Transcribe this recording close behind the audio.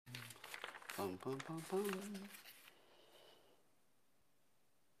Bum, bum, bum, bum.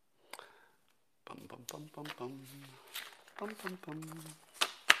 Bum, bum, bum, bum, bum. Bum, bum, bum.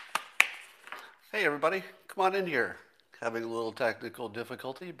 Hey, everybody, come on in here. Having a little technical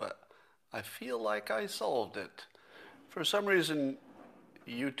difficulty, but I feel like I solved it. For some reason,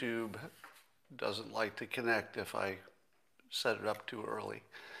 YouTube doesn't like to connect if I set it up too early.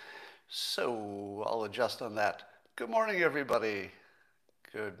 So I'll adjust on that. Good morning, everybody.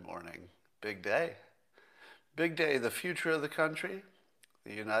 Good morning. Big day. Big day, the future of the country,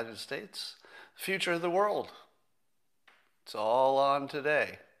 the United States, the future of the world. It's all on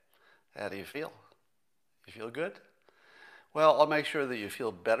today. How do you feel? You feel good? Well, I'll make sure that you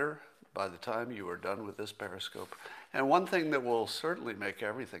feel better by the time you are done with this Periscope. And one thing that will certainly make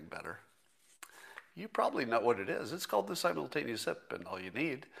everything better, you probably know what it is. It's called the simultaneous sip, and all you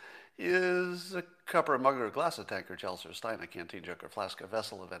need is a cup or a mug or a glass, a tankard, chalice or stein, a canteen, jug or flask, a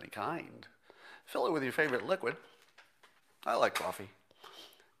vessel of any kind. Fill it with your favorite liquid. I like coffee.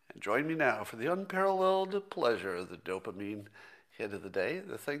 And join me now for the unparalleled pleasure of the dopamine hit of the day,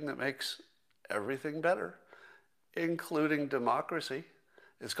 the thing that makes everything better, including democracy.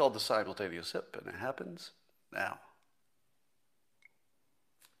 It's called the simultaneous sip, and it happens now.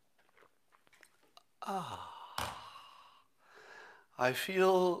 I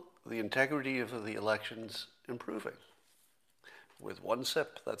feel the integrity of the elections improving. With one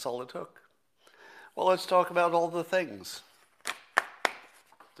sip, that's all it took. Well, let's talk about all the things.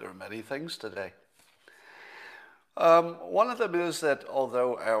 There are many things today. One of them is that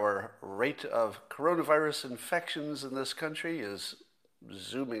although our rate of coronavirus infections in this country is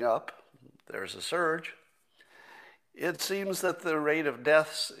zooming up, there's a surge, it seems that the rate of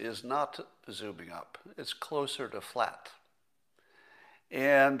deaths is not zooming up. It's closer to flat.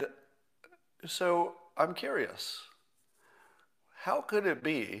 And so I'm curious, how could it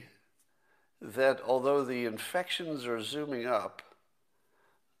be that although the infections are zooming up,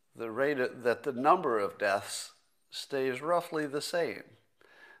 the number of deaths stays roughly the same?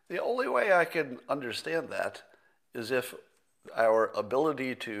 The only way I can understand that is if our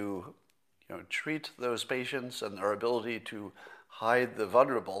ability to treat those patients and our ability to hide the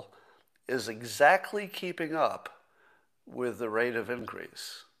vulnerable is exactly keeping up with the rate of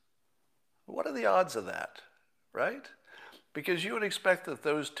increase. What are the odds of that, right? Because you would expect that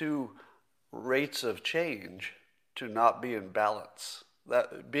those two rates of change to not be in balance.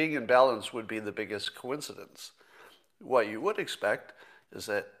 That being in balance would be the biggest coincidence. What you would expect is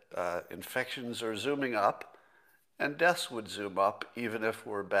that infections are zooming up and deaths would zoom up even if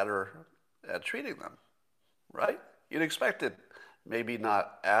we're better at treating them, right? You'd expect it maybe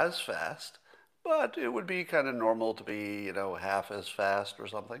not as fast, but it would be kind of normal to be, half as fast or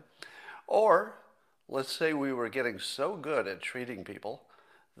something. Or let's say we were getting so good at treating people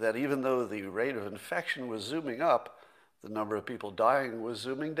that even though the rate of infection was zooming up, the number of people dying was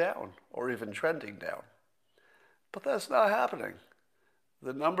zooming down or even trending down. But that's not happening.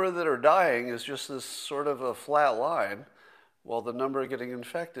 The number that are dying is just this sort of a flat line, while the number getting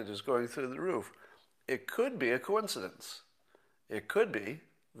infected is going through the roof. It could be a coincidence. It could be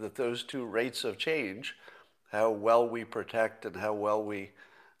that those two rates of change, how well we protect and how well we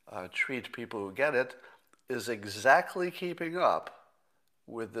treat people who get it, is exactly keeping up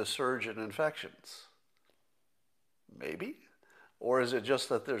with the surge in infections. Maybe? Or is it just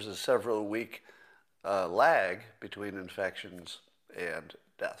that there's a several week lag between infections and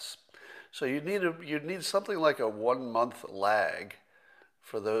deaths? So you need something like a 1 month lag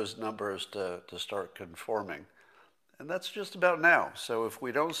for those numbers to start conforming. And that's just about now. So if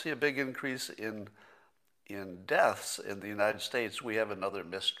we don't see a big increase in deaths in the United States, we have another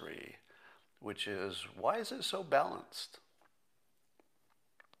mystery, which is, why is it so balanced?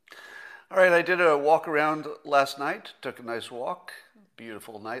 All right, I did a walk around last night, took a nice walk,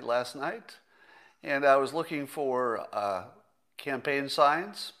 beautiful night last night, and I was looking for campaign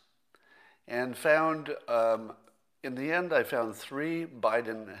signs and found, in the end, I found 3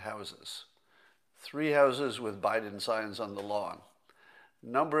 Biden houses. 3 houses with Biden signs on the lawn.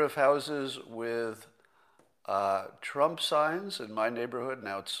 Number of houses with Trump signs in my neighborhood.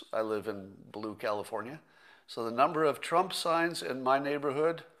 Now I live in Blue, California. So the number of Trump signs in my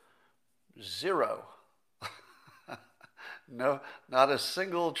neighborhood, 0. No, not a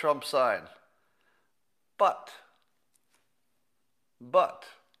single Trump sign. But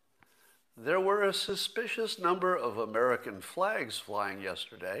there were a suspicious number of American flags flying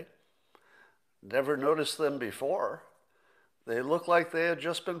yesterday. Never noticed them before. They look like they had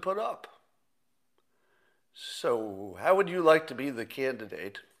just been put up. So how would you like to be the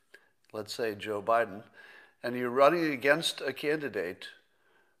candidate, let's say Joe Biden, and you're running against a candidate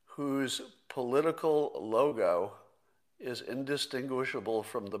whose political logo is indistinguishable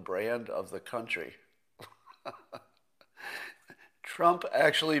from the brand of the country. Trump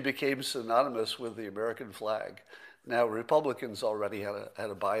actually became synonymous with the American flag. Now, Republicans already had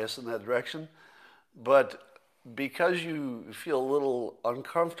a bias in that direction, but because you feel a little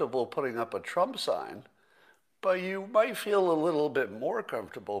uncomfortable putting up a Trump sign, but you might feel a little bit more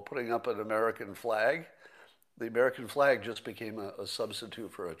comfortable putting up an American flag, the American flag just became a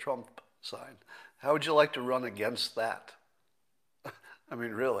substitute for a Trump sign. How would you like to run against that? I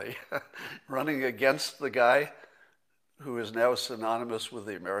mean, really, running against the guy who is now synonymous with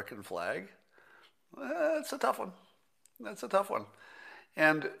the American flag? That's a tough one. That's a tough one.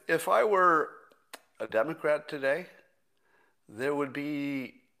 And if I were a Democrat today, there would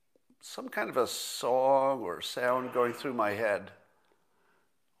be some kind of a song or sound going through my head.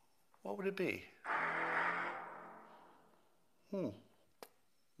 What would it be?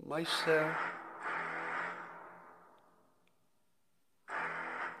 Might sound...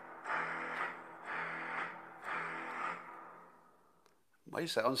 might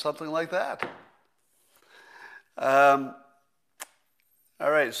sound something like that. All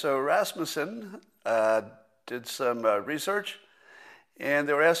right, so Rasmussen did some research, and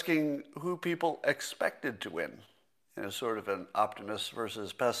they were asking who people expected to win in a sort of an optimist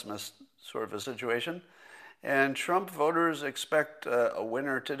versus pessimist sort of a situation. And Trump voters expect a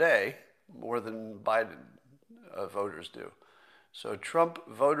winner today more than Biden voters do. So Trump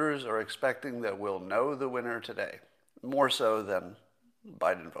voters are expecting that we'll know the winner today, more so than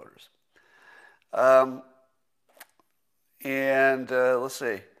Biden voters. Let's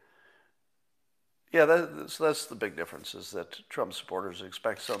see. Yeah, so that's the big difference, is that Trump supporters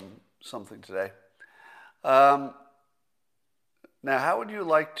expect something today. Now, how would you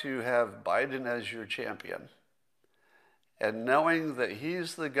like to have Biden as your champion, and knowing that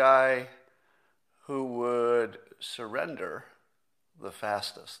he's the guy who would surrender the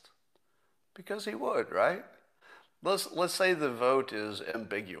fastest? Because he would, right? Let's say the vote is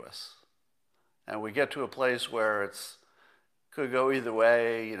ambiguous, and we get to a place where it's could go either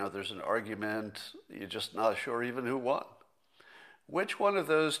way. You know, there's an argument. You're just not sure even who won. Which one of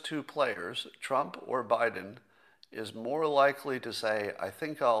those two players, Trump or Biden, is more likely to say, "I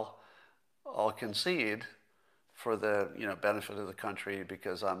think I'll concede for the benefit of the country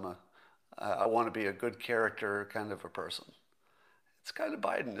because I want to be a good character kind of a person"? It's kind of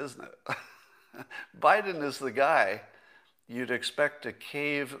Biden, isn't it? Biden is the guy you'd expect to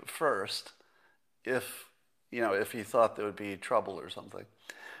cave first if he thought there would be trouble or something.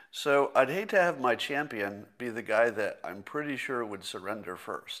 So I'd hate to have my champion be the guy that I'm pretty sure would surrender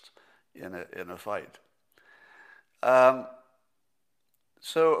first in a fight.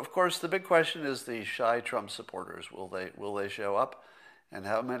 So of course the big question is the shy Trump supporters. Will they show up, and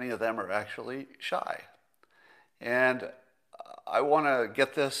how many of them are actually shy? And I want to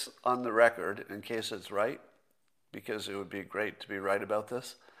get this on the record in case it's right, because it would be great to be right about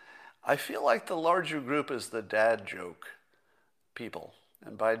this. I feel like the larger group is the dad joke people.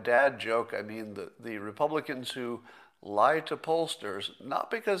 And by dad joke, I mean the Republicans who lie to pollsters, not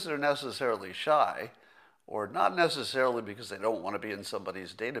because they're necessarily shy, or not necessarily because they don't want to be in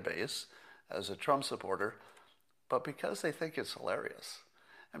somebody's database as a Trump supporter, but because they think it's hilarious.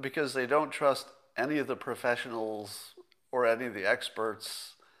 And because they don't trust any of the professionals or any of the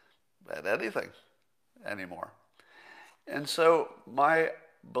experts at anything anymore. And so my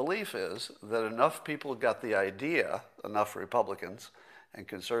belief is that enough people got the idea, enough Republicans and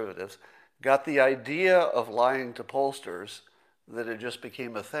conservatives, got the idea of lying to pollsters, that it just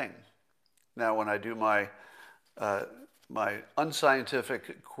became a thing. Now, when I do my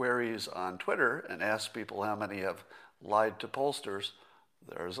unscientific queries on Twitter and ask people how many have lied to pollsters,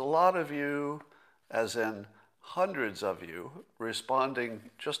 there's a lot of you, as in hundreds of you, responding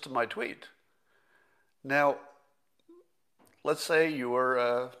just to my tweet. Now, let's say you're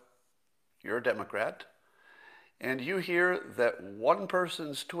a Democrat, and you hear that one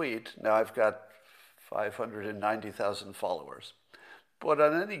person's tweet. Now, I've got 590,000 followers, but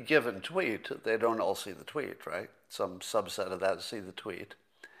on any given tweet, they don't all see the tweet, right? Some subset of that see the tweet.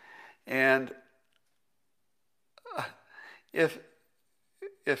 And if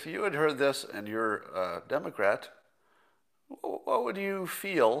you had heard this and you're a Democrat, what would you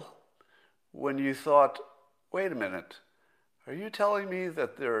feel when you thought, wait a minute, are you telling me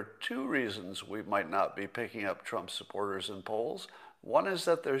that there are two reasons we might not be picking up Trump supporters in polls? One is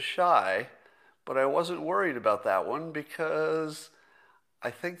that they're shy, but I wasn't worried about that one because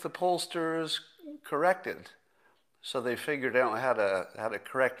I think the pollsters corrected. So they figured out how to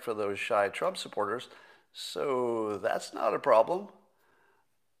correct for those shy Trump supporters. So that's not a problem.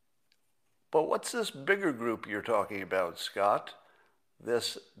 But what's this bigger group you're talking about, Scott?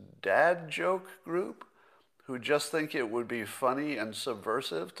 This dad joke group who just think it would be funny and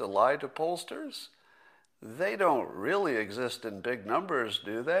subversive to lie to pollsters? They don't really exist in big numbers,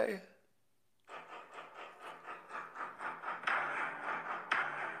 do they?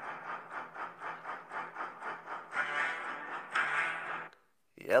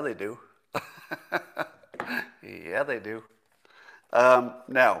 Yeah, they do. Yeah, they do.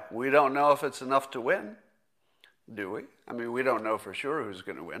 Now, we don't know if it's enough to win, do we? I mean, we don't know for sure who's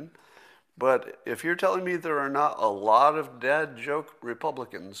going to win. But if you're telling me there are not a lot of dad joke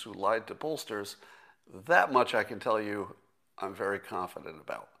Republicans who lied to pollsters, that much I can tell you I'm very confident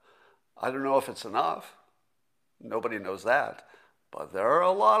about. I don't know if it's enough. Nobody knows that. But there are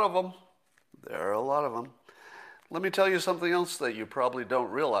a lot of them. There are a lot of them. Let me tell you something else that you probably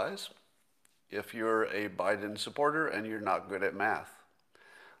don't realize if you're a Biden supporter and you're not good at math.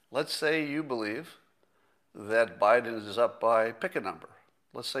 Let's say you believe that Biden is up by, pick a number.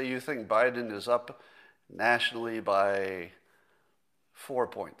 Let's say you think Biden is up nationally by 4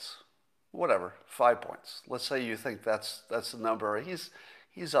 points. Whatever, 5 points. Let's say you think that's the number.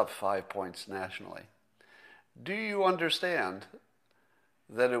 He's up 5 points nationally. Do you understand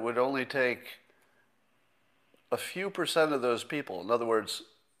that it would only take a few percent of those people, in other words,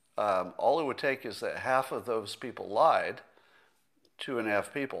 all it would take is that half of those people lied,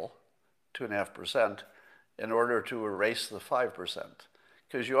 2.5 people, 2.5%, in order to erase the 5%.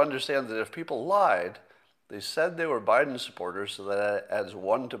 Because you understand that if people lied, they said they were Biden supporters, so that adds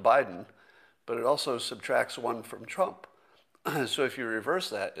 1 to Biden, but it also subtracts 1 from Trump. So if you reverse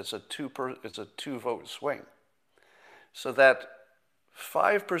that, it's a 2-vote swing. So that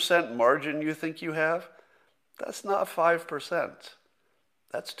 5% margin you think you have, that's not 5%.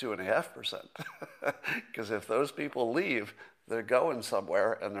 That's 2.5%. Because if those people leave, they're going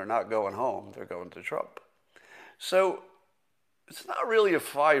somewhere and they're not going home, they're going to Trump. So it's not really a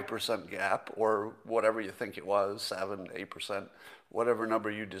 5% gap or whatever you think it was, 7, 8%, whatever number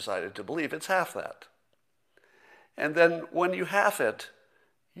you decided to believe. It's half that. And then when you half it,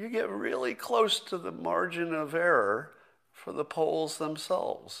 you get really close to the margin of error for the polls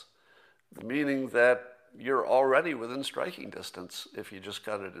themselves, meaning that you're already within striking distance if you just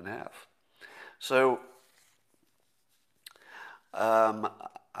cut it in half. So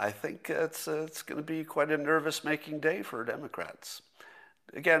I think it's going to be quite a nervous-making day for Democrats.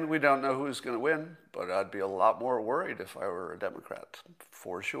 Again, we don't know who's going to win, but I'd be a lot more worried if I were a Democrat,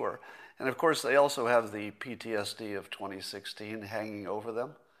 for sure. And of course, they also have the PTSD of 2016 hanging over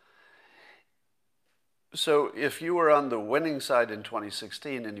them. So if you were on the winning side in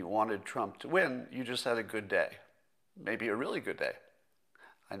 2016 and you wanted Trump to win, you just had a good day. Maybe a really good day.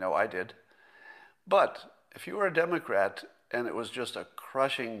 I know I did. But if you were a Democrat and it was just a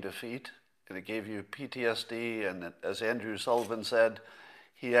crushing defeat and it gave you PTSD, and as Andrew Sullivan said,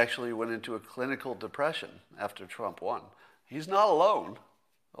 he actually went into a clinical depression after Trump won. He's not alone.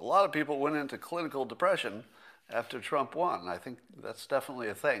 A lot of people went into clinical depression after Trump won. I think that's definitely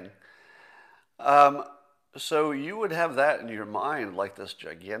a thing. So you would have that in your mind like this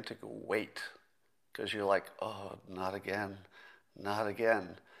gigantic weight, because you're like, oh, not again, not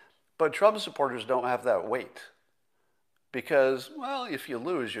again. But Trump supporters don't have that weight because, well, if you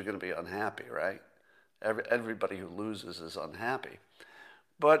lose, you're going to be unhappy, right? Everybody who loses is unhappy.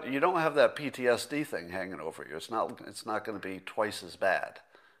 But you don't have that PTSD thing hanging over you. It's not going to be twice as bad.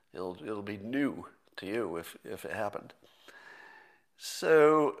 It'll be new to you if it happened.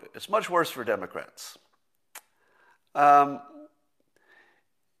 So it's much worse for Democrats.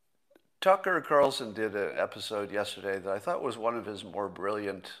 Tucker Carlson did an episode yesterday that I thought was one of his more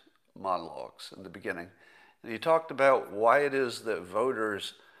brilliant monologues in the beginning. And he talked about why it is that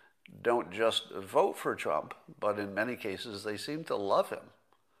voters don't just vote for Trump, but in many cases they seem to love him,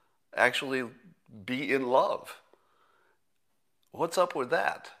 actually be in love. What's up with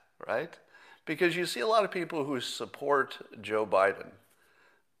that, right? Because you see a lot of people who support Joe Biden.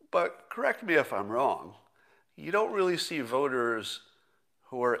 But correct me if I'm wrong, you don't really see voters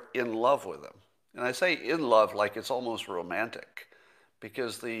who are in love with him. And I say in love like it's almost romantic,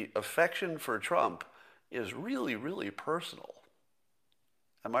 because the affection for Trump is really, really personal.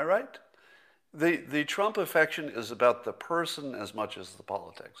 Am I right? The Trump affection is about the person as much as the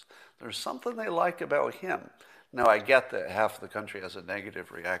politics. There's something they like about him. Now, I get that half the country has a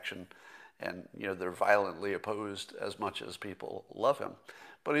negative reaction and they're violently opposed as much as people love him.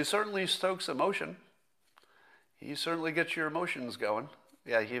 But he certainly stokes emotion. He certainly gets your emotions going.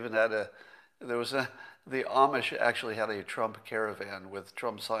 Yeah, he even had the Amish actually had a Trump caravan with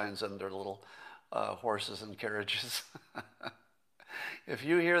Trump signs and their little horses and carriages. If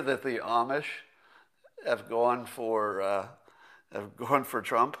you hear that the Amish have gone for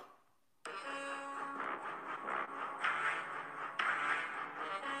Trump,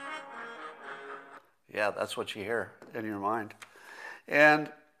 yeah, that's what you hear in your mind.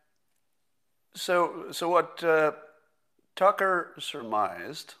 And so what Tucker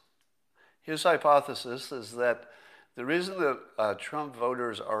surmised, his hypothesis is that the reason that Trump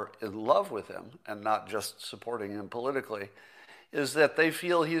voters are in love with him and not just supporting him politically is that they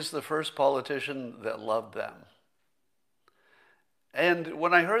feel he's the first politician that loved them. And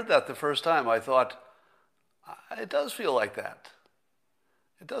when I heard that the first time, I thought, it does feel like that.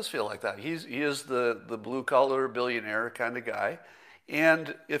 It does feel like that. He is the blue-collar billionaire kind of guy.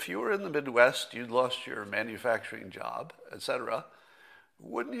 And if you were in the Midwest, you'd lost your manufacturing job, etc.,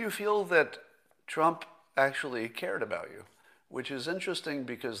 wouldn't you feel that Trump actually cared about you? Which is interesting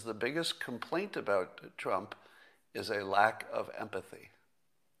because the biggest complaint about Trump is a lack of empathy,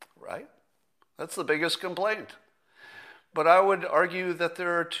 right? That's the biggest complaint. But I would argue that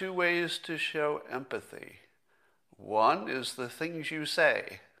there are two ways to show empathy. One is the things you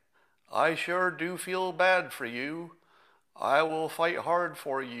say. I sure do feel bad for you. I will fight hard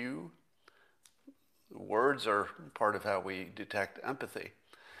for you. Words are part of how we detect empathy.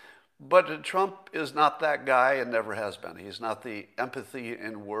 But Trump is not that guy and never has been. He's not the empathy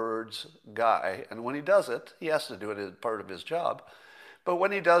in words guy. And when he does it, he has to do it as part of his job. But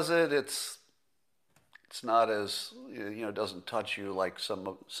when he does it, it's not as, doesn't touch you like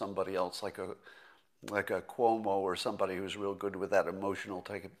somebody else, like a Cuomo or somebody who's real good with that emotional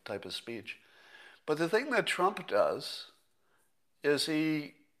type of speech. But the thing that Trump does is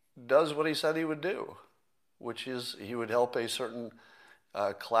he does what he said he would do, which is he would help a certain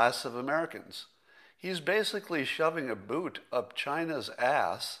class of Americans. He's basically shoving a boot up China's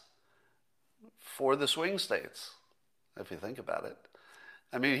ass for the swing states, if you think about it.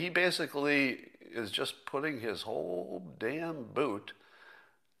 I mean, he basically is just putting his whole damn boot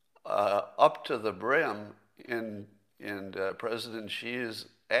up to the brim in President Xi's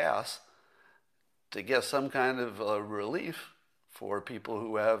ass to get some kind of relief for people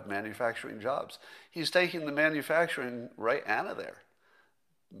who have manufacturing jobs. He's taking the manufacturing right out of there.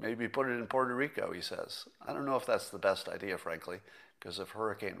 Maybe put it in Puerto Rico, he says. I don't know if that's the best idea, frankly, because of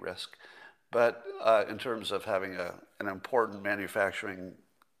hurricane risk. But in terms of having an important manufacturing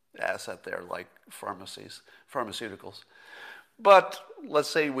asset there, like pharmaceuticals. But let's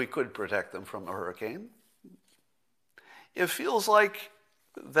say we could protect them from a hurricane. It feels like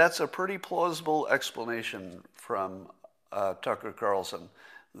that's a pretty plausible explanation from Tucker Carlson,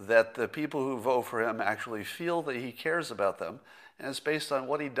 that the people who vote for him actually feel that he cares about them, and it's based on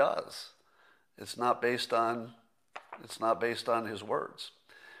what he does. It's not based on his words,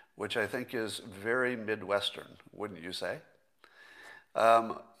 which I think is very Midwestern, wouldn't you say?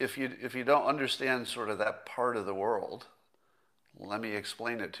 If you don't understand sort of that part of the world, let me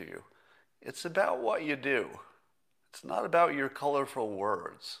explain it to you. It's about what you do. It's not about your colorful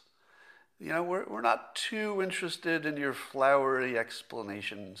words. We're not too interested in your flowery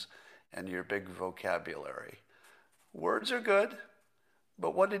explanations and your big vocabulary. Words are good,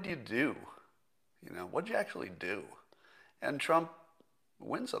 but what did you do? What did you actually do? And Trump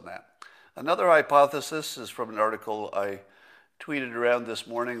wins on that. Another hypothesis is from an article I tweeted around this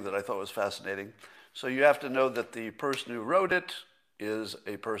morning that I thought was fascinating. So you have to know that the person who wrote it is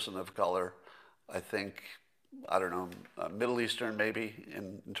a person of color. I think, Middle Eastern maybe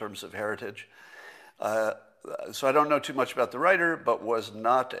in terms of heritage. So I don't know too much about the writer, but was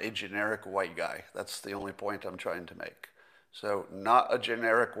not a generic white guy. That's the only point I'm trying to make. So not a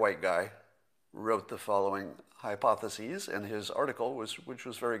generic white guy wrote the following hypotheses in his article, which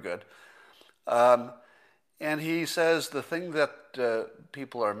was very good. And he says the thing that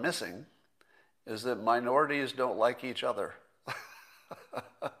people are missing is that minorities don't like each other.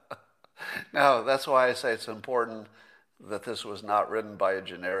 Now, that's why I say it's important that this was not written by a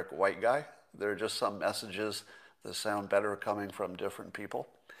generic white guy. There are just some messages that sound better coming from different people.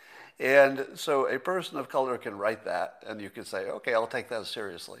 And so a person of color can write that, and you could say, okay, I'll take that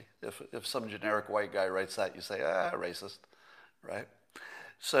seriously. If some generic white guy writes that, you say, racist, right?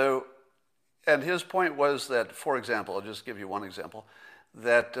 So, and his point was that, for example, I'll just give you one example,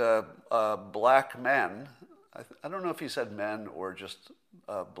 that black men, I don't know if he said men or just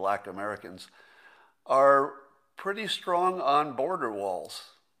black Americans, are pretty strong on border walls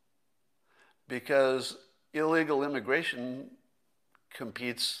because illegal immigration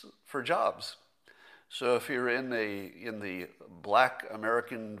competes for jobs. So if you're in the black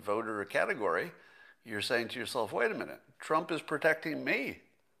American voter category, you're saying to yourself, wait a minute, Trump is protecting me.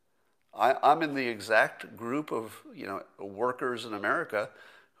 I'm in the exact group of, workers in America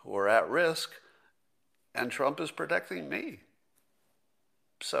who are at risk, and Trump is protecting me.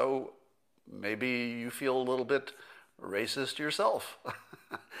 So maybe you feel a little bit racist yourself,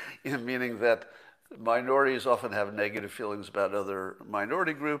 meaning that minorities often have negative feelings about other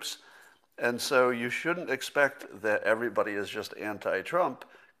minority groups. And so you shouldn't expect that everybody is just anti-Trump,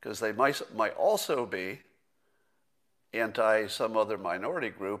 because they might also be anti some other minority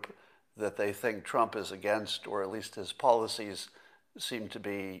group that they think Trump is against, or at least his policies seem to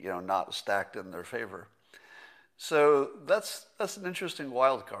be, not stacked in their favor. So that's an interesting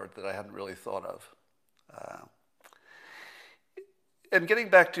wild card that I hadn't really thought of. And getting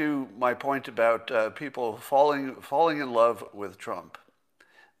back to my point about people falling in love with Trump,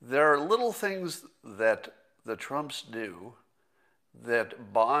 there are little things that the Trumps do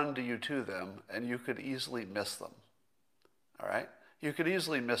that bond you to them, and you could easily miss them. All right? You could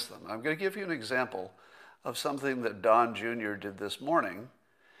easily miss them. I'm going to give you an example of something that Don Jr. did this morning.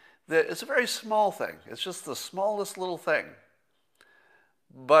 That it's a very small thing. It's just the smallest little thing.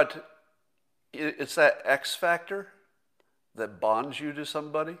 But it's that X factor that bonds you to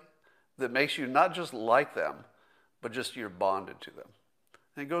somebody, that makes you not just like them, but just you're bonded to them.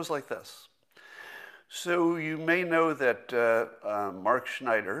 And it goes like this. So you may know that Mark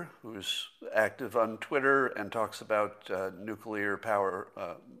Schneider, who's active on Twitter and talks about nuclear power,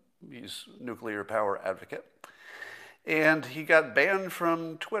 he's a nuclear power advocate. And he got banned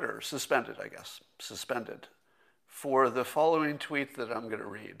from Twitter, suspended, for the following tweet that I'm going to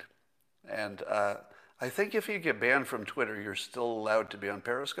read. And I think if you get banned from Twitter, you're still allowed to be on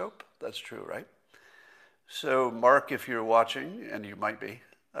Periscope. That's true, right? So Mark, if you're watching, and you might be,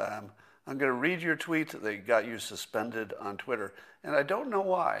 I'm going to read your tweet that got you suspended on Twitter. And I don't know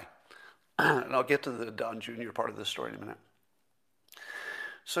why. And I'll get to the Don Jr. part of this story in a minute.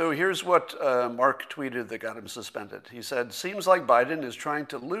 So here's what Mark tweeted that got him suspended. He said, "Seems like Biden is trying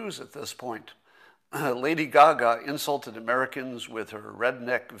to lose at this point. Lady Gaga insulted Americans with her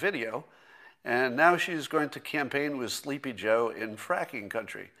redneck video, and now she's going to campaign with Sleepy Joe in fracking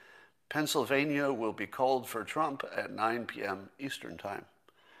country. Pennsylvania will be called for Trump at 9 p.m. Eastern Time."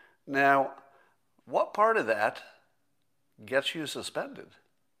 Now, what part of that gets you suspended?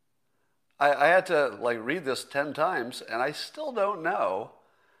 I had to read this 10 times, and I still don't know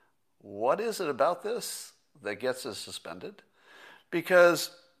what is it about this that gets us suspended. Because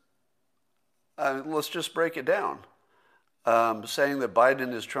let's just break it down. Saying that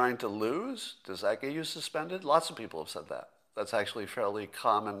Biden is trying to lose, does that get you suspended? Lots of people have said that. That's actually a fairly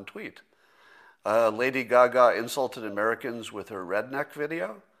common tweet. Lady Gaga insulted Americans with her redneck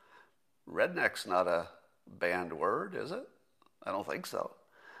video. Redneck's not a banned word, is it? I don't think so.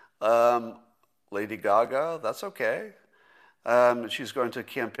 Lady Gaga, that's okay. She's going to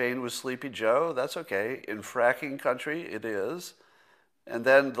campaign with Sleepy Joe, that's okay. In fracking country, it is. And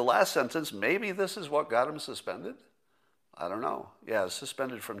then the last sentence, maybe this is what got him suspended? I don't know. Yeah,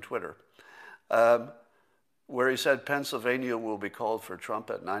 suspended from Twitter. Where he said Pennsylvania will be called for Trump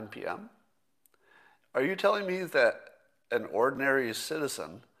at 9 p.m. Are you telling me that an ordinary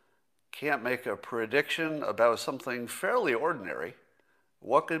citizen can't make a prediction about something fairly ordinary?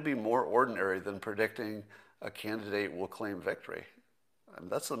 What could be more ordinary than predicting a candidate will claim victory? I mean,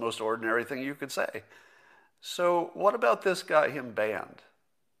 that's the most ordinary thing you could say. So what about this got him banned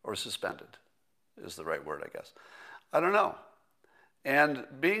or suspended is the right word, I guess. I don't know. And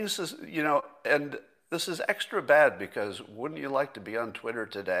and this is extra bad because wouldn't you like to be on Twitter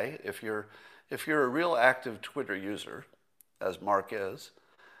today? If you're a real active Twitter user, as Mark is,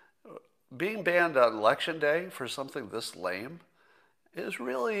 being banned on election day for something this lame is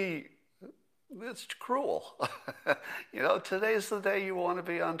really, it's cruel. Today's the day you want to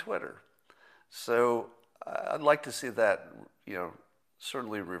be on Twitter. So I'd like to see that,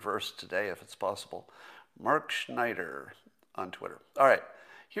 certainly reversed today if it's possible. Mark Schneider on Twitter. All right,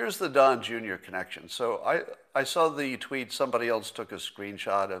 here's the Don Jr. connection. So I saw the tweet. Somebody else took a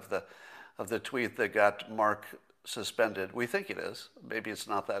screenshot of the tweet that got Mark suspended. We think it is. Maybe it's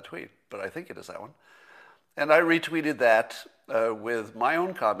not that tweet, but I think it is that one. And I retweeted that with my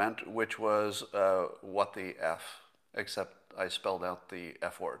own comment, which was, what the F, except I spelled out the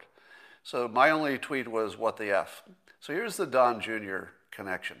F word. So my only tweet was, what the F. So here's the Don Jr.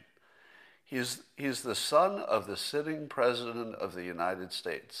 connection. He's the son of the sitting president of the United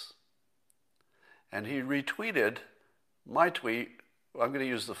States. And he retweeted my tweet. I'm going to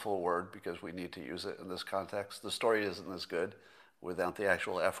use the full word because we need to use it in this context. The story isn't as good without the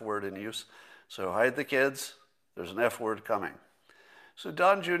actual F word in use. So hide the kids. There's an F word coming. So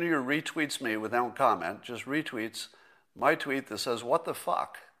Don Jr. retweets me without comment, just retweets my tweet that says, what the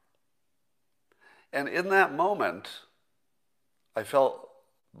fuck? And in that moment, I felt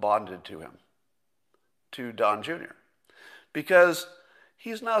bonded to him, to Don Jr., because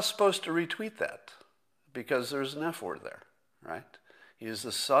he's not supposed to retweet that because there's an F word there, right? He's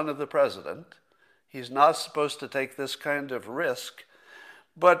the son of the president. He's not supposed to take this kind of risk.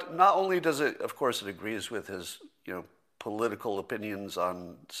 But not only does it, of course, it agrees with his, political opinions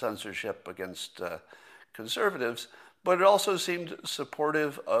on censorship against conservatives, but it also seemed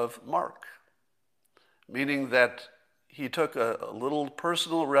supportive of Mark, meaning that he took a little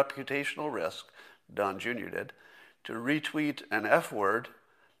personal reputational risk, Don Jr. did, to retweet an F word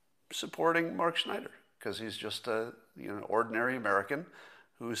supporting Mark Schneider, because he's just a ordinary American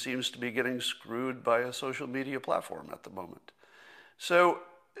who seems to be getting screwed by a social media platform at the moment. So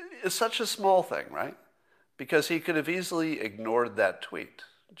it's such a small thing, right? Because he could have easily ignored that tweet,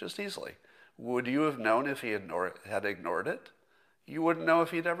 just easily. Would you have known if he had ignored it? You wouldn't know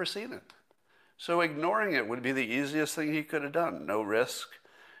if he'd ever seen it. So ignoring it would be the easiest thing he could have done. No risk,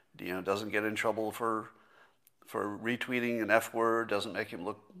 doesn't get in trouble for retweeting an F word, doesn't make him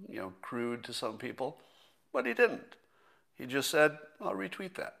look, crude to some people. But he didn't. He just said, I'll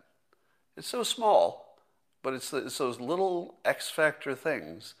retweet that. It's so small, but it's those little X factor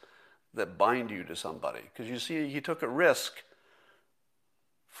things that bind you to somebody. Because you see, he took a risk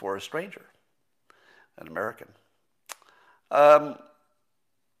for a stranger, an American. And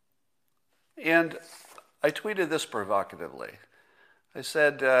I tweeted this provocatively. I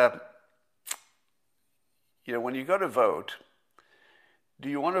said, when you go to vote, do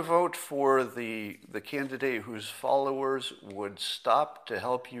you want to vote for the candidate whose followers would stop to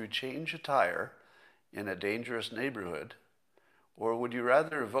help you change a tire in a dangerous neighborhood? Or would you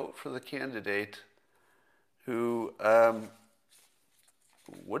rather vote for the candidate who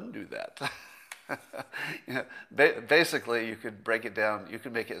wouldn't do that? Basically, you could break it down, you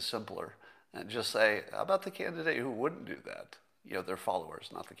could make it simpler and just say, how about the candidate who wouldn't do that? Their followers,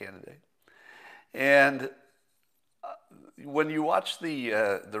 not the candidate. And when you watch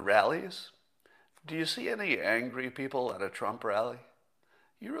the rallies, do you see any angry people at a Trump rally?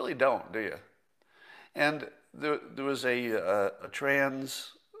 You really don't, do you? And there was a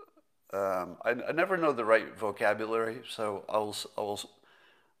trans. I never know the right vocabulary, so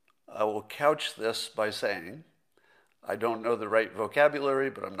I will couch this by saying I don't know the right vocabulary,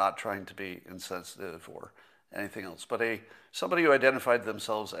 but I'm not trying to be insensitive or anything else. But somebody who identified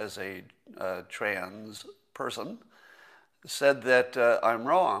themselves as a trans person said that I'm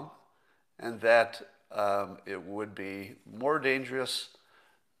wrong, and that it would be more dangerous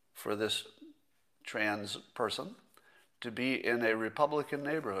for this trans person to be in a Republican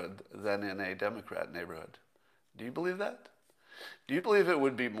neighborhood than in a Democrat neighborhood. Do you believe that? Do you believe it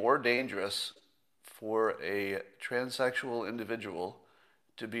would be more dangerous for a transsexual individual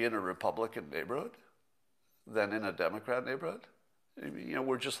to be in a Republican neighborhood than in a Democrat neighborhood?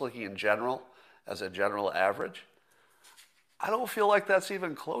 We're just looking in general, as a general average. I don't feel like that's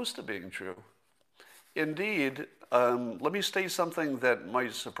even close to being true. Indeed, let me state something that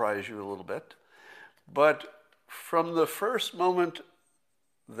might surprise you a little bit. But from the first moment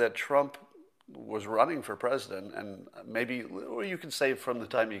that Trump was running for president, and maybe, or you can say from the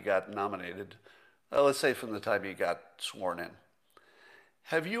time he got nominated, let's say from the time he got sworn in,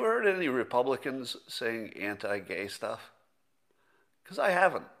 have you heard any Republicans saying anti-gay stuff? Because I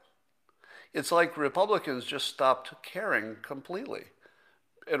haven't. It's like Republicans just stopped caring completely.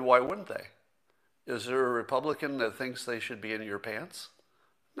 And why wouldn't they? Is there a Republican that thinks they should be in your pants?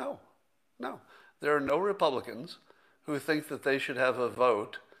 No. There are no Republicans who think that they should have a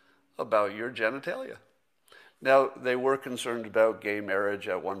vote about your genitalia. Now, they were concerned about gay marriage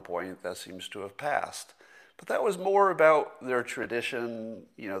at one point. That seems to have passed. But that was more about their tradition,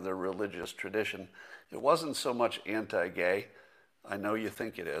 their religious tradition. It wasn't so much anti-gay. I know you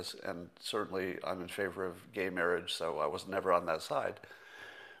think it is, and certainly I'm in favor of gay marriage, so I was never on that side.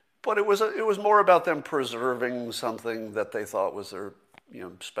 But it was more about them preserving something that they thought was their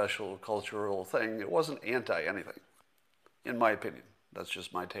special cultural thing. It wasn't anti-anything, in my opinion. That's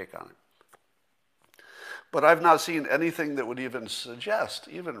just my take on it. But I've not seen anything that would even suggest,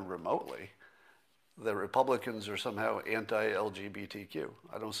 even remotely, that Republicans are somehow anti-LGBTQ.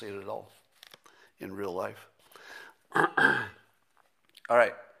 I don't see it at all in real life. All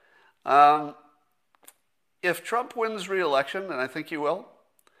right. If Trump wins re-election, and I think he will,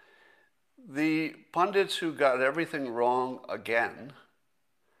 the pundits who got everything wrong again,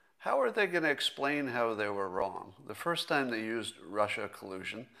 how are they going to explain how they were wrong? The first time they used Russia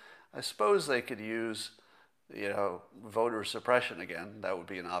collusion, I suppose they could use, voter suppression again. That would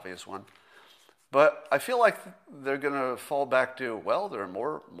be an obvious one. But I feel like they're going to fall back to, well, they're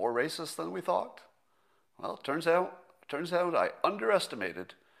more racist than we thought. Well, turns out I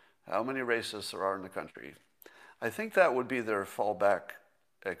underestimated how many racists there are in the country. I think that would be their fallback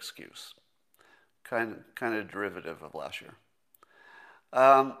excuse, kind of derivative of last year.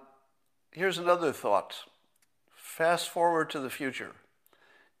 Here's another thought. Fast forward to the future.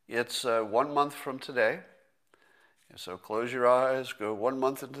 It's 1 month from today. So close your eyes, go 1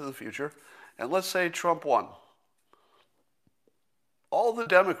 month into the future, and let's say Trump won. All the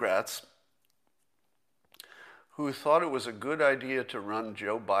Democrats who thought it was a good idea to run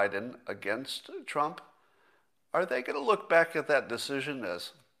Joe Biden against Trump, are they going to look back at that decision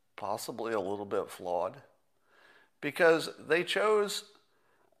as possibly a little bit flawed? Because they chose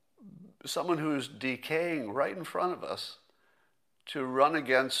someone who's decaying right in front of us to run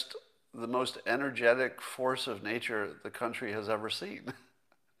against the most energetic force of nature the country has ever seen.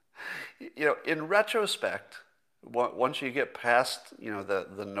 In retrospect, once you get past,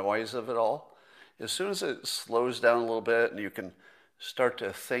 the noise of it all, as soon as it slows down a little bit and you can start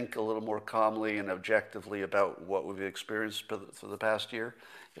to think a little more calmly and objectively about what we've experienced for the past year,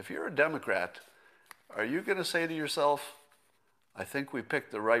 if you're a Democrat, are you going to say to yourself, I think we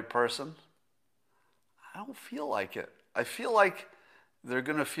picked the right person? I don't feel like it. I feel like they're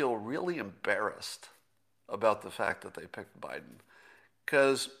going to feel really embarrassed about the fact that they picked Biden.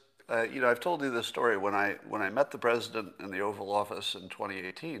 Because, I've told you this story. When I met the president in the Oval Office in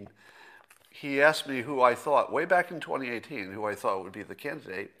 2018, he asked me who I thought, way back in 2018, who I thought would be the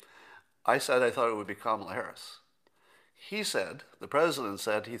candidate. I said I thought it would be Kamala Harris. The president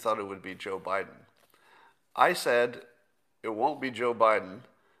said he thought it would be Joe Biden. I said it won't be Joe Biden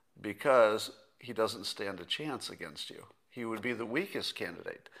because he doesn't stand a chance against you. He would be the weakest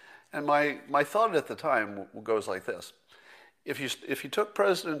candidate. And my thought at the time goes like this. If you took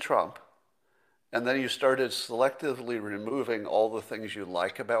President Trump and then you started selectively removing all the things you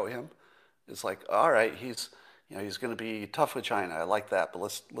like about him, it's like, all right, he's going to be tough with China. I like that, but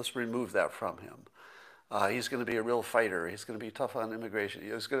let's remove that from him. He's going to be a real fighter. He's going to be tough on immigration.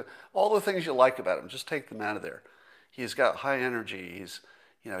 All the things you like about him, just take them out of there. He's got high energy.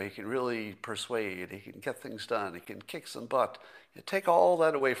 He can really persuade. He can get things done. He can kick some butt. You take all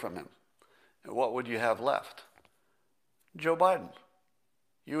that away from him, and what would you have left? Joe Biden.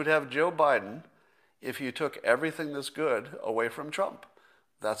 You would have Joe Biden if you took everything that's good away from Trump.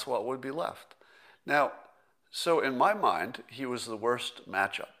 That's what would be left. Now, so in my mind, he was the worst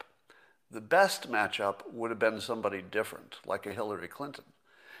matchup. The best matchup would have been somebody different, like a Hillary Clinton.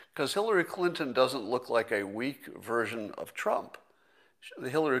 Because Hillary Clinton doesn't look like a weak version of Trump.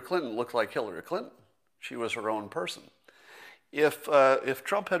 Hillary Clinton looked like Hillary Clinton. She was her own person. If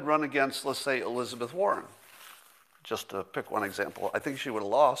Trump had run against, let's say, Elizabeth Warren, just to pick one example, I think she would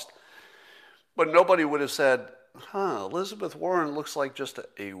have lost. But nobody would have said, Elizabeth Warren looks like just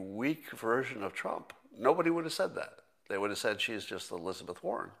a weak version of Trump. Nobody would have said that. They would have said she's just Elizabeth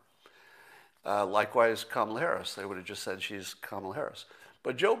Warren. Likewise, Kamala Harris. They would have just said she's Kamala Harris.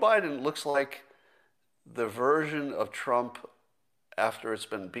 But Joe Biden looks like the version of Trump after it's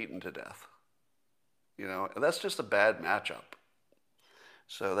been beaten to death. And that's just a bad matchup.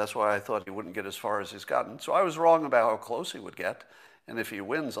 So that's why I thought he wouldn't get as far as he's gotten. So I was wrong about how close he would get. And if he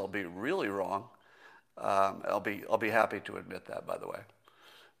wins, I'll be really wrong. I'll be happy to admit that, by the way.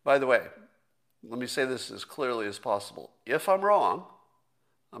 By the way, let me say this as clearly as possible. If I'm wrong,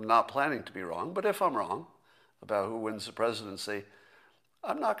 I'm not planning to be wrong, but if I'm wrong about who wins the presidency,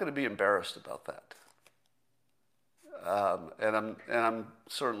 I'm not going to be embarrassed about that. And I'm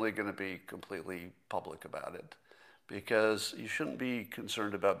certainly going to be completely public about it, because you shouldn't be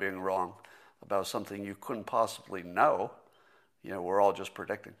concerned about being wrong about something you couldn't possibly know. We're all just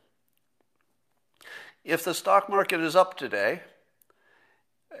predicting. If the stock market is up today,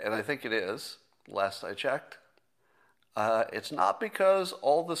 and I think it is, last I checked, it's not because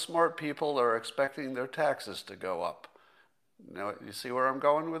all the smart people are expecting their taxes to go up. You see where I'm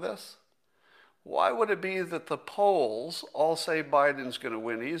going with this? Why would it be that the polls all say Biden's going to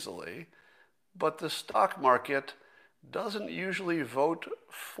win easily, but the stock market doesn't usually vote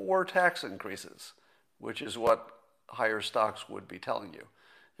for tax increases, which is what higher stocks would be telling you?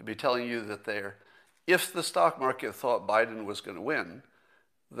 It'd be telling you that if the stock market thought Biden was going to win,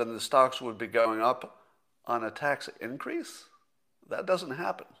 then the stocks would be going up on a tax increase? That doesn't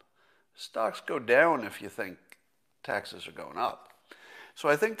happen. Stocks go down if you think taxes are going up. So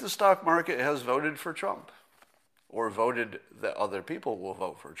I think the stock market has voted for Trump, or voted that other people will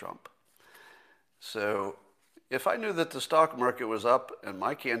vote for Trump. So if I knew that the stock market was up and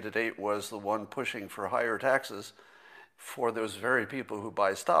my candidate was the one pushing for higher taxes for those very people who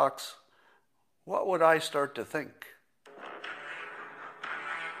buy stocks, what would I start to think?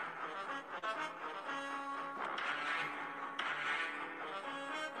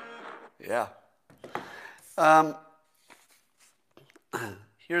 Yeah.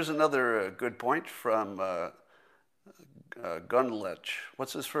 Here's another good point from Gunlich.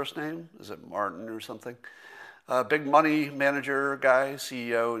 What's his first name? Is it Martin or something? Big money manager guy,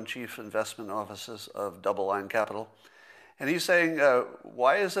 CEO and chief investment officers of Double Line Capital. And he's saying,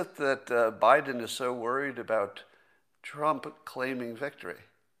 why is it that Biden is so worried about Trump claiming victory?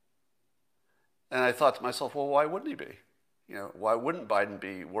 And I thought to myself, well, why wouldn't he be? Why wouldn't Biden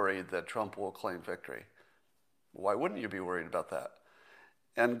be worried that Trump will claim victory? Why wouldn't you be worried about that?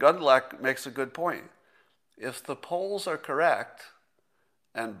 And Gundlach makes a good point. If the polls are correct,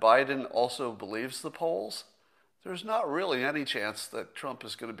 and Biden also believes the polls, there's not really any chance that Trump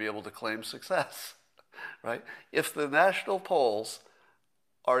is going to be able to claim success, right? If the national polls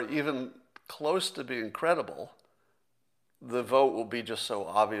are even close to being credible, the vote will be just so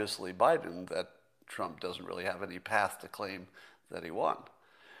obviously Biden that Trump doesn't really have any path to claim that he won.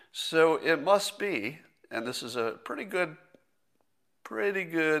 So it must be, and this is a pretty good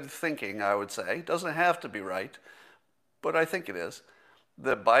thinking, I would say. It doesn't have to be right, but I think it is,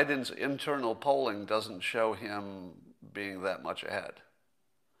 that Biden's internal polling doesn't show him being that much ahead,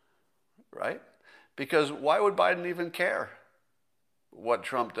 right? Because why would Biden even care what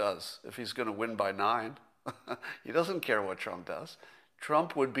Trump does if he's going to win by 9? He doesn't care what Trump does.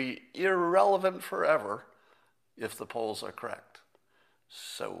 Trump would be irrelevant forever if the polls are correct.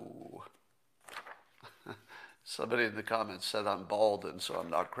 So, somebody in the comments said I'm bald and so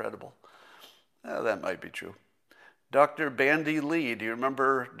I'm not credible. That might be true. Dr. Bandy Lee, do you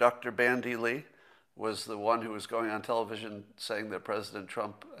remember Dr. Bandy Lee? Was the one who was going on television saying that President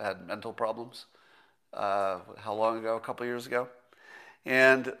Trump had mental problems. How long ago? A couple years ago?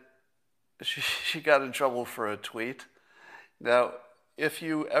 And she got in trouble for a tweet. Now, if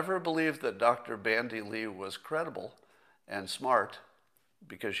you ever believed that Dr. Bandy Lee was credible and smart,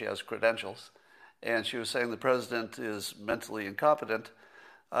 because she has credentials, and she was saying the president is mentally incompetent,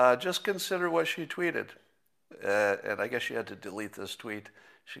 just consider what she tweeted. And I guess she had to delete this tweet.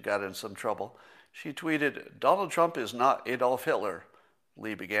 She got in some trouble. She tweeted, "Donald Trump is not Adolf Hitler,"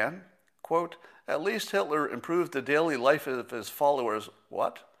 Lee began. Quote, "At least Hitler improved the daily life of his followers."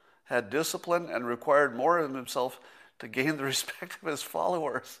 What? "Had discipline and required more of himself to gain the respect of his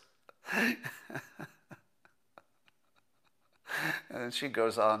followers." And she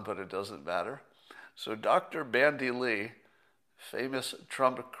goes on, but it doesn't matter. So Dr. Bandy Lee, famous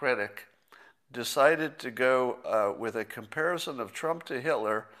Trump critic, decided to go with a comparison of Trump to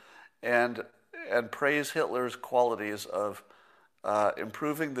Hitler and praise Hitler's qualities of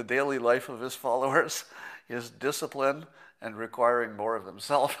improving the daily life of his followers, his discipline, and requiring more of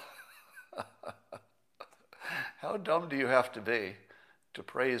himself. How dumb do you have to be to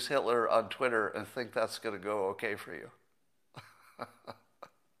praise Hitler on Twitter and think that's going to go okay for you?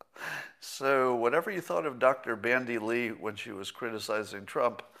 So whatever you thought of Dr. Bandy Lee when she was criticizing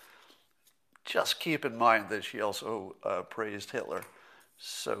Trump, just keep in mind that she also praised Hitler.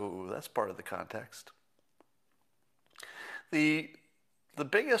 So that's part of the context. The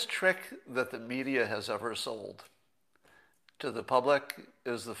biggest trick that the media has ever sold to the public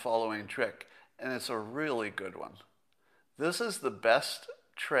is the following trick, and it's a really good one. This is the best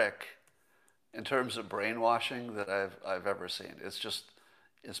trick in terms of brainwashing that I've ever seen.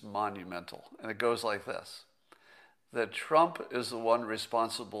 It's monumental, and it goes like this: that Trump is the one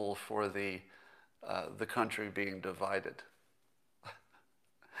responsible for the country being divided.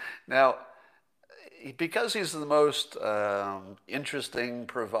 Now, because he's the most interesting,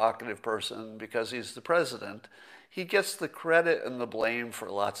 provocative person, because he's the president, he gets the credit and the blame for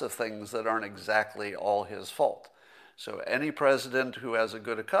lots of things that aren't exactly all his fault. So any president who has a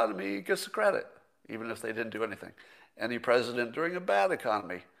good economy gets the credit, even if they didn't do anything. Any president during a bad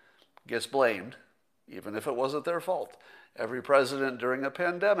economy gets blamed, even if it wasn't their fault. Every president during a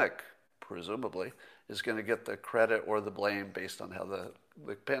pandemic, presumably, is going to get the credit or the blame based on how the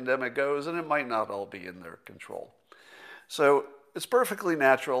pandemic goes, and it might not all be in their control. So it's perfectly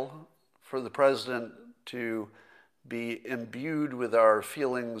natural for the president to be imbued with our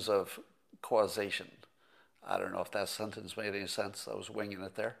feelings of causation. I don't know if that sentence made any sense. I was winging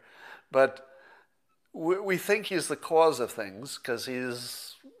it there. But we think he's the cause of things because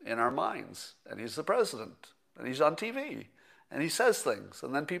he's in our minds, and he's the president, and he's on TV, and he says things,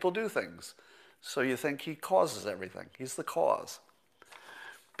 and then people do things. So you think he causes everything. He's the cause.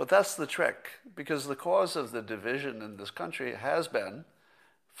 But that's the trick, because the cause of the division in this country has been,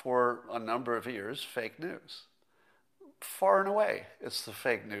 for a number of years, fake news. Far and away, it's the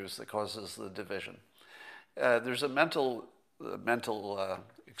fake news that causes the division. There's a mental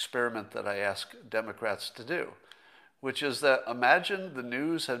experiment that I ask Democrats to do, which is that imagine the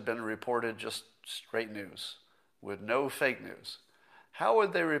news had been reported just straight news with no fake news. How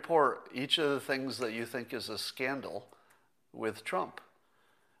would they report each of the things that you think is a scandal with Trump?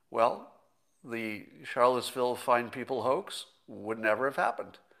 Well, the Charlottesville Fine People hoax would never have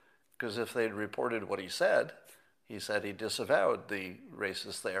happened, because if they'd reported what he said he disavowed the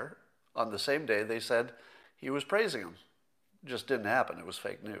racists there. On the same day, they said he was praising them. It just didn't happen. It was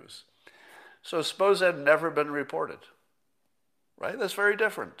fake news. So suppose it had never been reported, right? That's very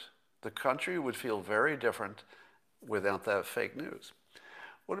different. The country would feel very different without that fake news.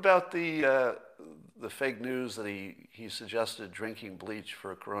 What about the fake news that he suggested drinking bleach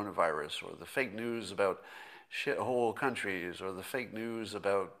for coronavirus, or the fake news about shithole countries, or the fake news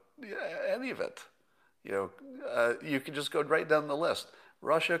about any of it? You can just go right down the list.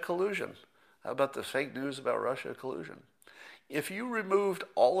 Russia collusion. How about the fake news about Russia collusion? If you removed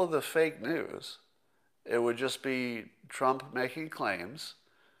all of the fake news, it would just be Trump making claims.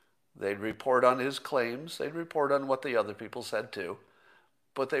 They'd report on his claims. They'd report on what the other people said too.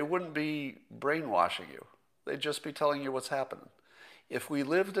 But they wouldn't be brainwashing you. They'd just be telling you what's happening. If we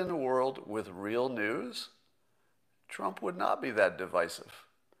lived in a world with real news, Trump would not be that divisive.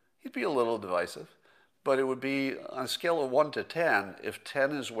 He'd be a little divisive, but it would be on a scale of 1 to 10. If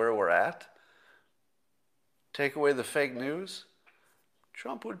 10 is where we're at, take away the fake news,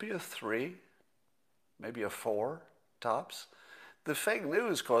 Trump would be a 3, maybe a 4, tops. The fake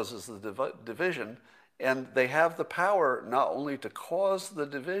news causes the division, and they have the power not only to cause the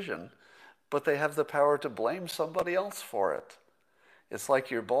division, but they have the power to blame somebody else for it. It's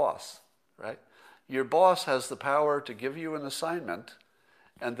like your boss, right? Your boss has the power to give you an assignment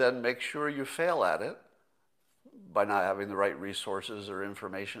and then make sure you fail at it by not having the right resources or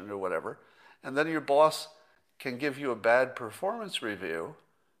information or whatever. And then your boss can give you a bad performance review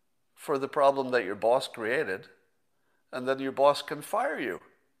for the problem that your boss created, and then your boss can fire you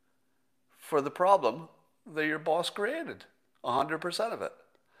for the problem that your boss created, 100% of it.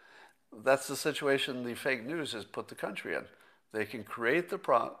 That's the situation the fake news has put the country in. They can create the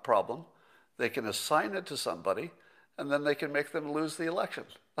problem, they can assign it to somebody, and then they can make them lose the election,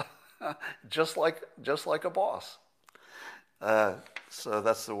 just like a boss. So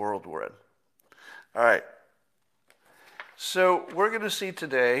that's the world we're in. All right. So we're going to see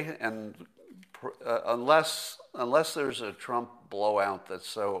today, and unless there's a Trump blowout that's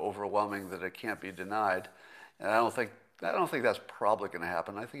so overwhelming that it can't be denied, and I don't think that's probably going to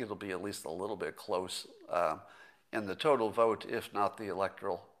happen. I think it'll be at least a little bit close in the total vote, if not the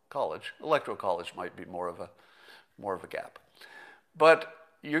electoral college. Electoral college might be more of a gap, but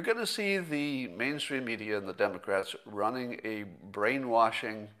you're going to see the mainstream media and the Democrats running a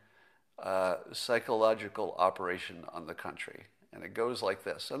brainwashing psychological operation on the country. And it goes like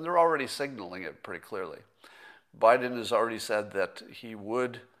this. And they're already signaling it pretty clearly. Biden has already said that he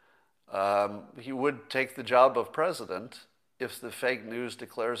would take the job of president if the fake news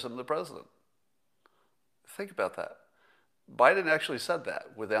declares him the president. Think about that. Biden actually said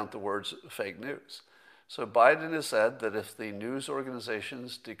that without the words fake news. So Biden has said that if the news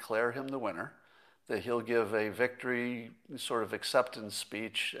organizations declare him the winner, that he'll give a victory sort of acceptance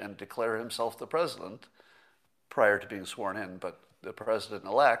speech and declare himself the president prior to being sworn in, but the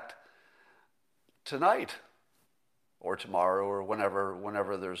president-elect tonight or tomorrow or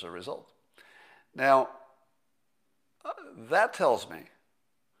whenever there's a result. Now, that tells me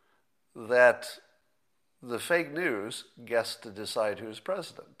that the fake news gets to decide who's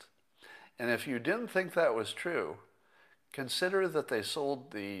president. And if you didn't think that was true, consider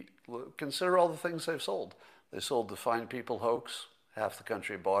all the things they've sold. They sold the Fine People hoax, half the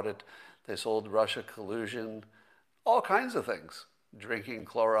country bought it. They sold Russia collusion, all kinds of things. Drinking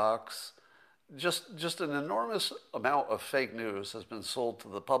Clorox. Just an enormous amount of fake news has been sold to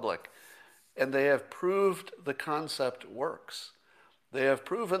the public. And they have proved the concept works. They have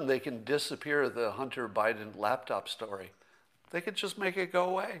proven they can disappear the Hunter Biden laptop story. They could just make it go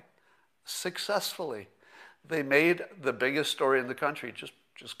away successfully. They made the biggest story in the country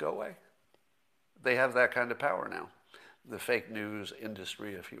just go away. They have that kind of power now, the fake news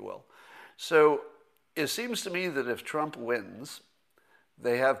industry, if you will. So it seems to me that if Trump wins,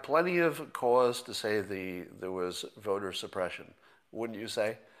 they have plenty of cause to say there was voter suppression, wouldn't you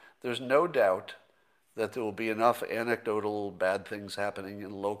say? There's no doubt that there will be enough anecdotal bad things happening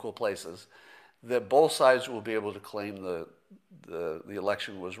in local places that both sides will be able to claim the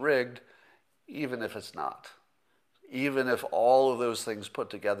election was rigged, even if it's not. Even if all of those things put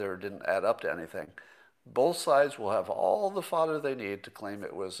together didn't add up to anything, both sides will have all the fodder they need to claim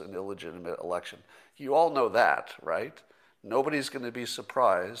it was an illegitimate election. You all know that, right? Nobody's going to be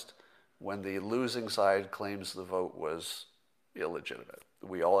surprised when the losing side claims the vote was illegitimate.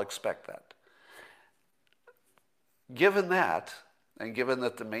 We all expect that. Given that, and given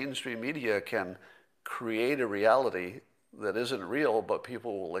that the mainstream media can create a reality that isn't real but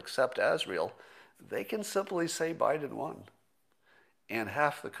people will accept as real, they can simply say Biden won, and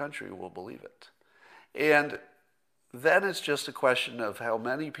half the country will believe it. And then it's just a question of how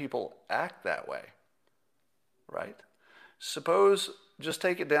many people act that way, right? Suppose, just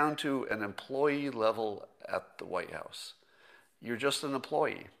take it down to an employee level at the White House. You're just an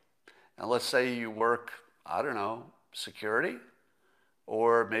employee. And let's say you work, I don't know, security,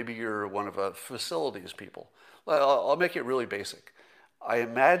 or maybe you're one of the facilities people. I'll make it really basic. I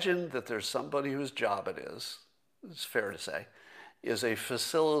imagine that there's somebody whose job it is, it's fair to say, is a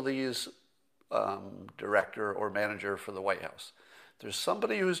facilities director or manager for the White House. There's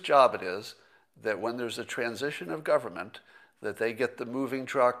somebody whose job it is that when there's a transition of government, that they get the moving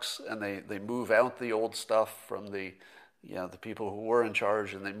trucks and they move out the old stuff from the people who were in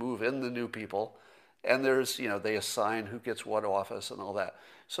charge, and they move in the new people. And there's, they assign who gets what office and all that.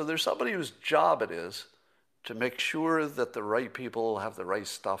 So there's somebody whose job it is to make sure that the right people have the right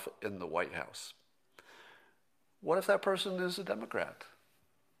stuff in the White House. What if that person is a Democrat?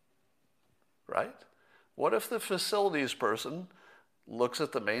 Right? What if the facilities person looks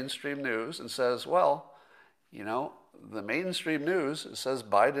at the mainstream news and says, well, the mainstream news says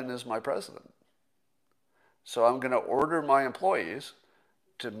Biden is my president. So I'm going to order my employees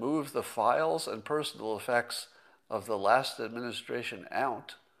to move the files and personal effects of the last administration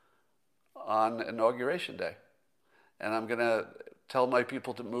out on Inauguration Day. And I'm going to tell my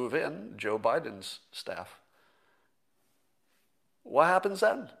people to move in Joe Biden's staff. What happens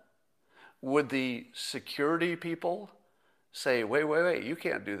then? Would the security people say, wait, you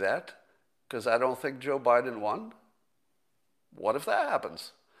can't do that because I don't think Joe Biden won? What if that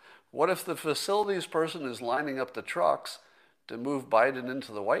happens? What if the facilities person is lining up the trucks to move Biden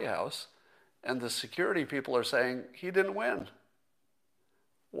into the White House, and the security people are saying he didn't win?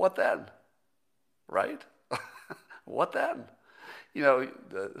 What then? Right? What then?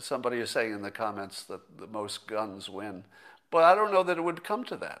 Somebody is saying in the comments that the most guns win. But I don't know that it would come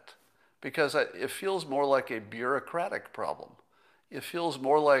to that, because it feels more like a bureaucratic problem. It feels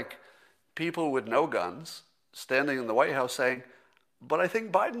more like people with no guns standing in the White House saying, but I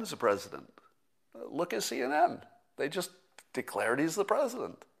think Biden's the president. Look at CNN. They just declared he's the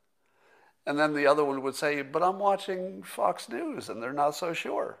president. And then the other one would say, but I'm watching Fox News and they're not so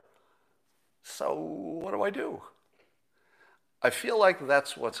sure. So what do I do? I feel like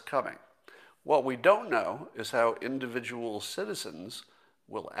that's what's coming. What we don't know is how individual citizens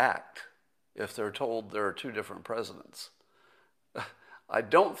will act if they're told there are two different presidents.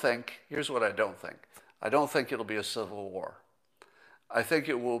 Here's what I don't think. I don't think it'll be a civil war. I think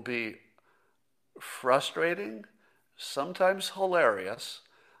it will be frustrating, sometimes hilarious,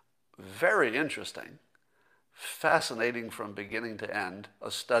 very interesting, fascinating from beginning to end,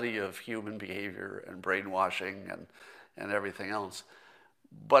 a study of human behavior and brainwashing and everything else.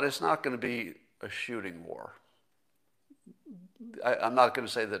 But it's not going to be a shooting war. I'm not going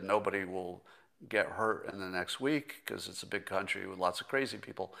to say that nobody will get hurt in the next week, because it's a big country with lots of crazy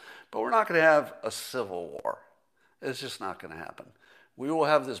people. But we're not going to have a civil war. It's just not going to happen. We will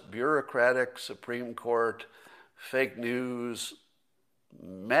have this bureaucratic Supreme Court, fake news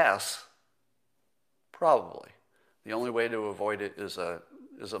mess, probably. The only way to avoid it is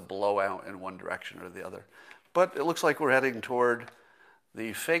a blowout in one direction or the other. But it looks like we're heading toward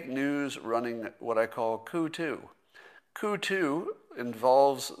the fake news running what I call coup 2. Coup 2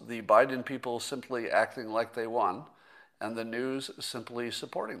 involves the Biden people simply acting like they won, and the news simply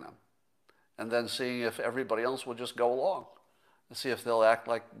supporting them, and then seeing if everybody else will just go along and see if they'll act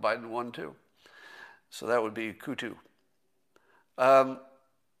like Biden won too. So that would be coup 2. And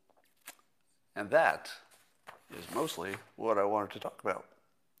that is mostly what I wanted to talk about.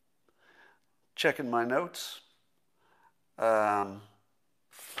 Checking my notes. I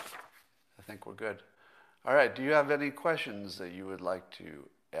think we're good. All right, do you have any questions that you would like to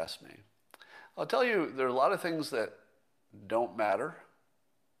ask me? I'll tell you, there are a lot of things that don't matter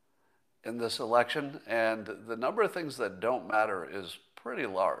in this election, and the number of things that don't matter is pretty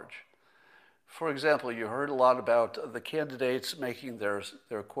large. For example, you heard a lot about the candidates making their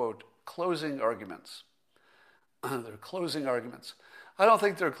quote, closing arguments. Their closing arguments. I don't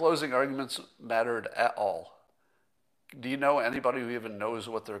think their closing arguments mattered at all. Do you know anybody who even knows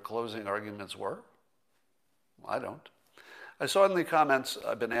what their closing arguments were? I don't. I saw in the comments,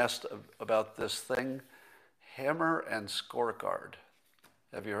 I've been asked about this thing, hammer and scorecard.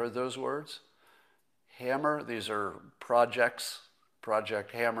 Have you heard those words? Hammer, these are projects,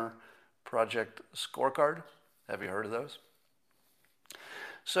 Project Hammer, Project Scorecard. Have you heard of those?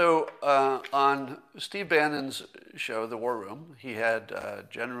 So on Steve Bannon's show, The War Room, he had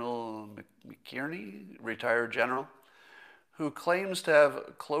General McInerney, retired general, who claims to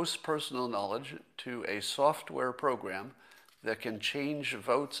have close personal knowledge to a software program that can change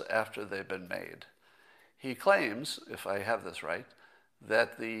votes after they've been made. He claims, if I have this right,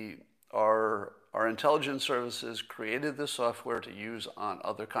 that our intelligence services created this software to use on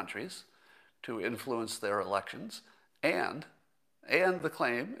other countries to influence their elections, and the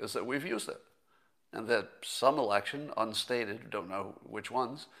claim is that we've used it, and that some election, unstated, don't know which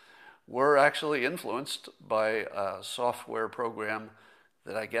ones, were actually influenced by a software program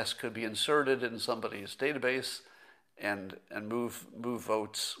that I guess could be inserted in somebody's database and move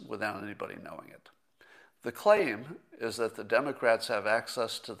votes without anybody knowing it. The claim is that the Democrats have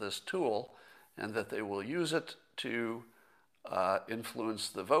access to this tool and that they will use it to influence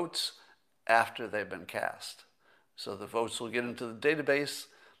the votes after they've been cast. So the votes will get into the database,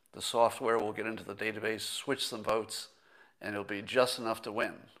 the software will get into the database, switch some votes, and it'll be just enough to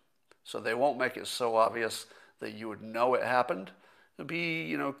win. So they won't make it so obvious that you would know it happened. It'll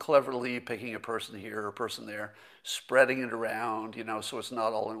be, cleverly picking a person here or a person there, spreading it around, so it's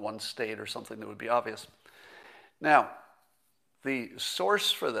not all in one state or something that would be obvious. Now, the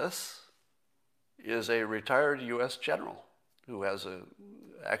source for this is a retired U.S. general who has an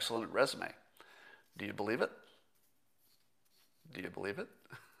excellent resume. Do you believe it? Do you believe it?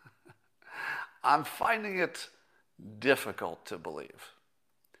 I'm finding it difficult to believe.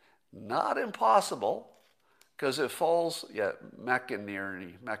 Not impossible, because it falls,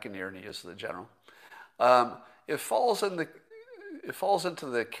 McInerney is the general. It falls into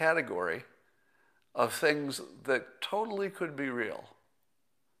the category of things that totally could be real.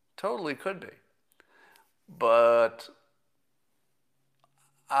 Totally could be. But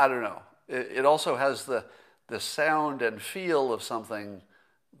I don't know. It also has the sound and feel of something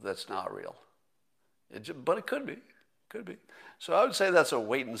that's not real. But it could be. Could be. So I would say that's a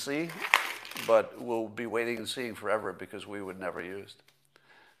wait and see, but we'll be waiting and seeing forever because we would never use it.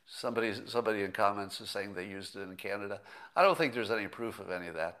 Somebody in comments is saying they used it in Canada. I don't think there's any proof of any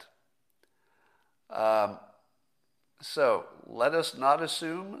of that. So let us not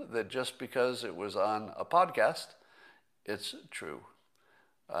assume that just because it was on a podcast, it's true.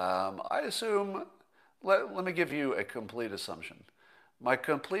 I assume, let me give you a complete assumption. My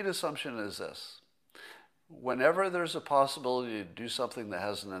complete assumption is this. Whenever there's a possibility to do something that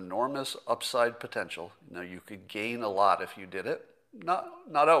has an enormous upside potential, you could gain a lot if you did it.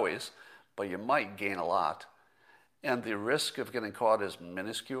 Not always, but you might gain a lot. And the risk of getting caught is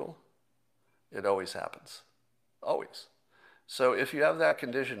minuscule. It always happens. Always. So if you have that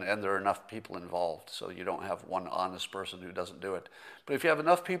condition and there are enough people involved, so you don't have one honest person who doesn't do it, but if you have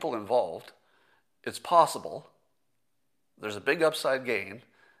enough people involved, it's possible. There's a big upside gain,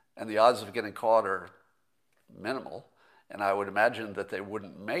 and the odds of getting caught are minimal. And I would imagine that they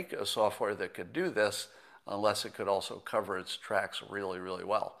wouldn't make a software that could do this unless it could also cover its tracks really, really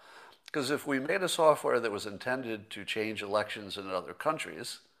well. Because if we made a software that was intended to change elections in other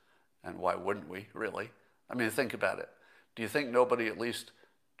countries, and why wouldn't we, really? I mean, think about it. Do you think nobody at least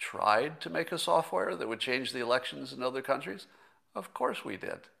tried to make a software that would change the elections in other countries? Of course we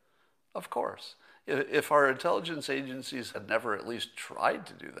did. Of course. If our intelligence agencies had never at least tried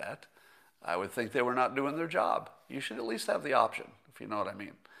to do that, I would think they were not doing their job. You should at least have the option, if you know what I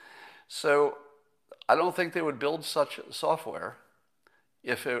mean. So I don't think they would build such software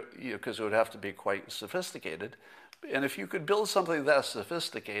because it would have to be quite sophisticated. And if you could build something that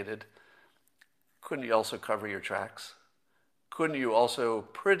sophisticated, couldn't you also cover your tracks? Couldn't you also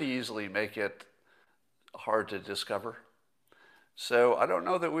pretty easily make it hard to discover? So I don't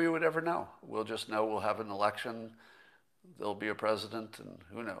know that we would ever know. We'll just know we'll have an election, there'll be a president, and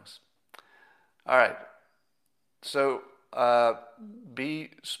who knows. All right. So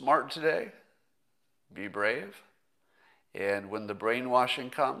be smart today. Be brave. And when the brainwashing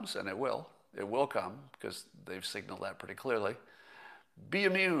comes, and it will come because they've signaled that pretty clearly, be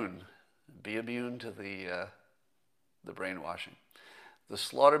immune. Be immune to the brainwashing. The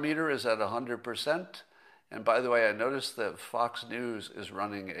slaughter meter is at 100%. And by the way, I noticed that Fox News is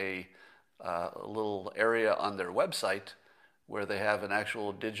running a little area on their website where they have an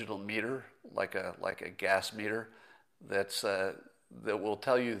actual digital meter, like a gas meter, that will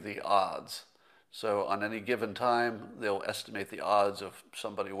tell you the odds. So on any given time, they'll estimate the odds of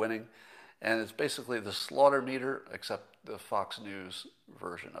somebody winning. And it's basically the slaughter meter, except the Fox News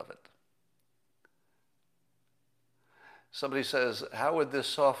version of it. Somebody says, how would this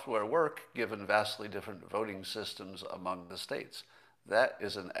software work given vastly different voting systems among the states? That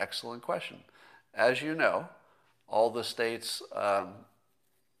is an excellent question. As you know, all the states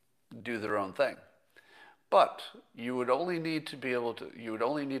do their own thing. But you would only need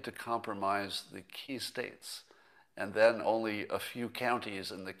to compromise the key states, and then only a few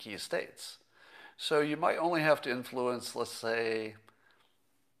counties in the key states. So you might only have to influence, let's say,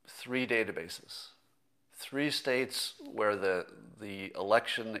 3 databases. 3 states where the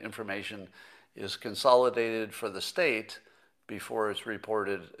election information is consolidated for the state before it's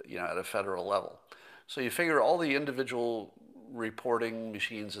reported, at a federal level. So you figure all the individual reporting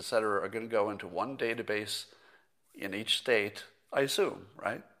machines, et cetera, are going to go into one database in each state, I assume,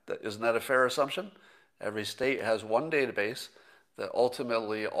 right? Isn't that a fair assumption? Every state has one database that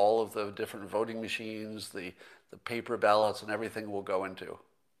ultimately all of the different voting machines, the paper ballots and everything will go into,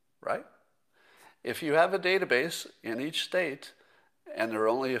 right? If you have a database in each state and there are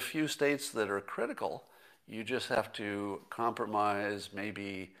only a few states that are critical, you just have to compromise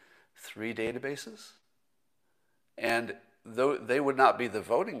maybe 3 databases. And though they would not be the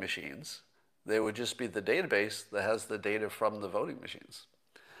voting machines, they would just be the database that has the data from the voting machines.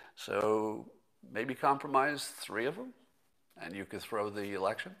 So maybe compromise 3 of them, and you could throw the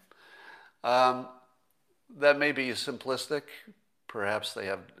election. That may be simplistic. Perhaps they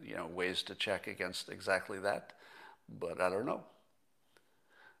have ways to check against exactly that, but I don't know.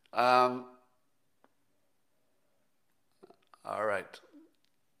 All right.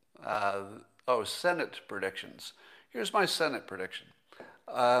 Senate predictions. Here's my Senate prediction.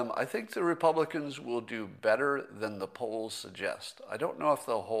 I think the Republicans will do better than the polls suggest. I don't know if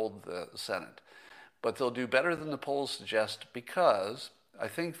they'll hold the Senate, but they'll do better than the polls suggest because I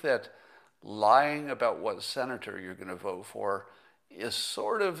think that lying about what senator you're going to vote for is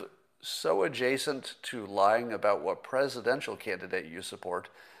sort of so adjacent to lying about what presidential candidate you support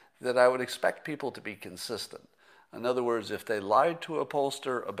that I would expect people to be consistent. In other words, if they lied to a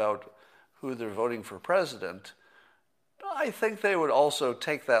pollster about who they're voting for president, I think they would also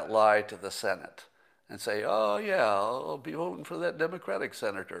take that lie to the Senate and say, oh yeah, I'll be voting for that Democratic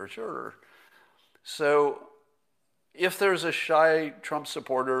senator, sure. So if there's a shy Trump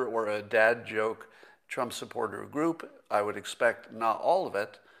supporter or a dad joke Trump supporter group, I would expect not all of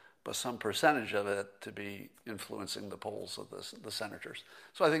it, but some percentage of it to be influencing the polls of the senators.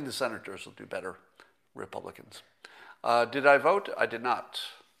 So I think the senators will do better, Republicans. Did I vote? I did not.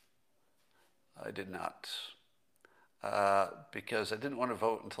 I did not. Because I didn't want to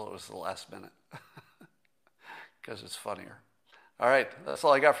vote until it was the last minute. Because it's funnier. All right, that's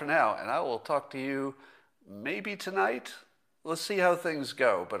all I got for now. And I will talk to you maybe tonight. Let's see how things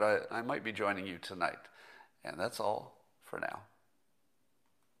go. But I might be joining you tonight. And that's all for now.